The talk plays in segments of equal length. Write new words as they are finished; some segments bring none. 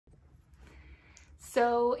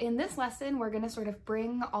So in this lesson, we're going to sort of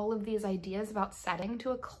bring all of these ideas about setting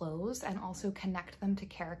to a close and also connect them to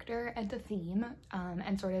character and to theme,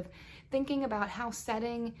 and sort of thinking about how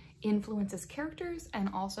setting influences characters and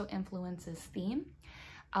also influences theme.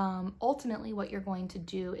 Ultimately, what you're going to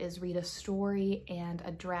do is read a story and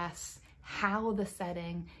address how the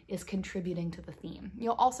setting is contributing to the theme.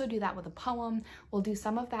 You'll also do that with a poem. We'll do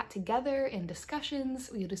some of that together in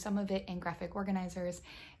discussions. You'll do some of it in graphic organizers,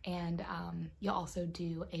 and you'll also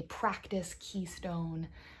do a practice keystone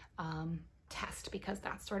test, because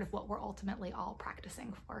that's sort of what we're ultimately all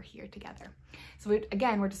practicing for here together. So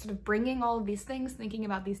again, we're just sort of bringing all of these things, thinking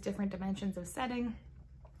about these different dimensions of setting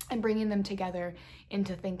and bringing them together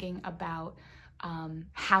into thinking about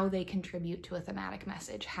how they contribute to a thematic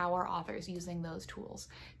message. How are authors using those tools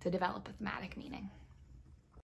to develop a thematic meaning?